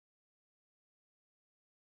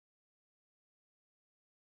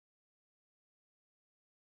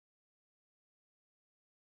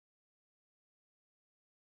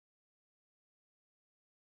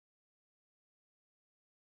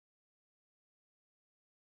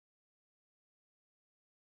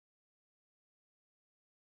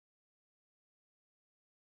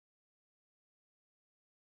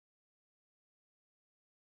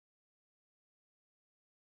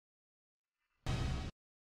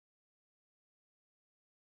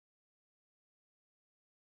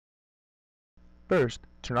First,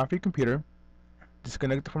 turn off your computer,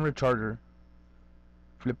 disconnect it from the charger,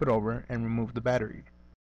 flip it over, and remove the battery.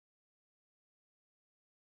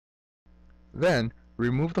 Then,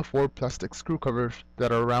 remove the 4 plastic screw covers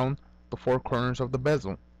that are around the 4 corners of the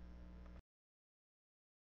bezel.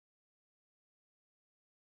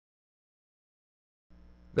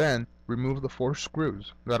 Then, remove the 4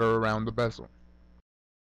 screws that are around the bezel.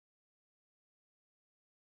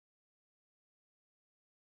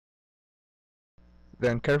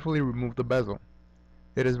 Then carefully remove the bezel.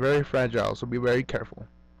 It is very fragile, so be very careful.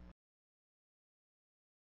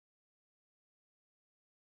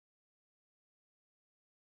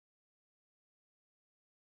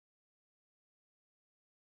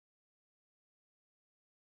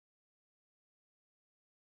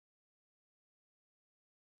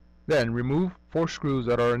 Then remove 4 screws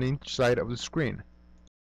that are on each side of the screen.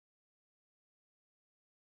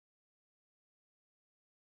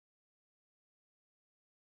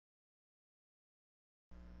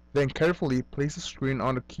 Then carefully place the screen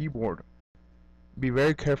on the keyboard. Be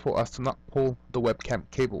very careful as to not pull the webcam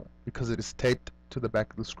cable because it is taped to the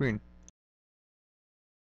back of the screen.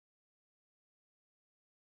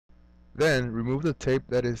 Then remove the tape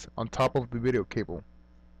that is on top of the video cable.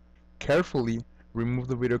 Carefully remove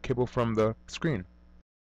the video cable from the screen.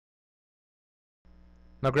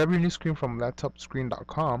 Now grab your new screen from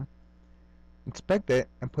laptopscreen.com, inspect it,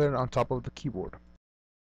 and put it on top of the keyboard.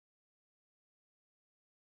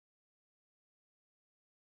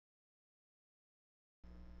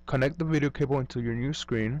 Connect the video cable into your new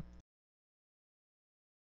screen.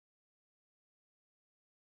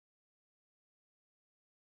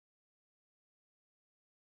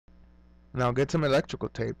 Now get some electrical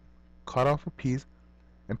tape, cut off a piece,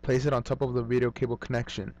 and place it on top of the video cable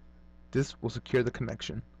connection. This will secure the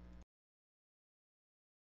connection.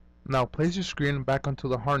 Now place your screen back onto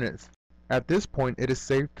the harness. At this point, it is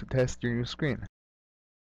safe to test your new screen.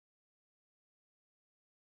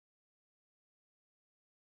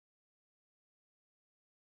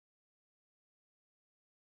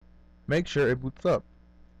 Make sure it boots up.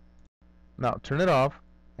 Now turn it off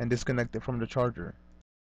and disconnect it from the charger.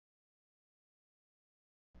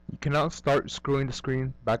 You can now start screwing the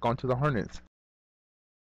screen back onto the harness.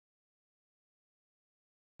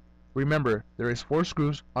 Remember, there is 4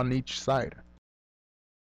 screws on each side.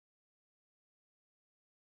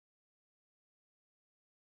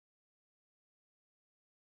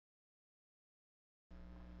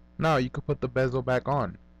 Now you can put the bezel back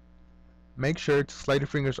on. Make sure to slide your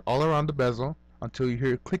fingers all around the bezel until you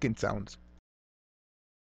hear clicking sounds.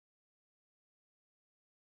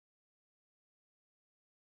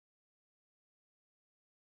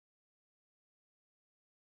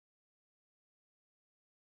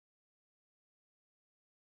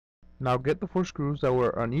 Now get the 4 screws that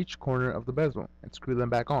were on each corner of the bezel and screw them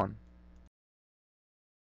back on.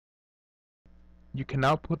 You can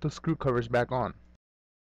now put the screw covers back on.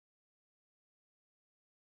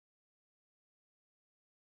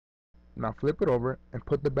 Now flip it over and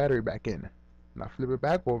put the battery back in. Now flip it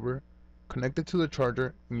back over, connect it to the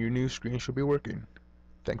charger, and your new screen should be working.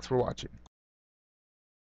 Thanks for watching.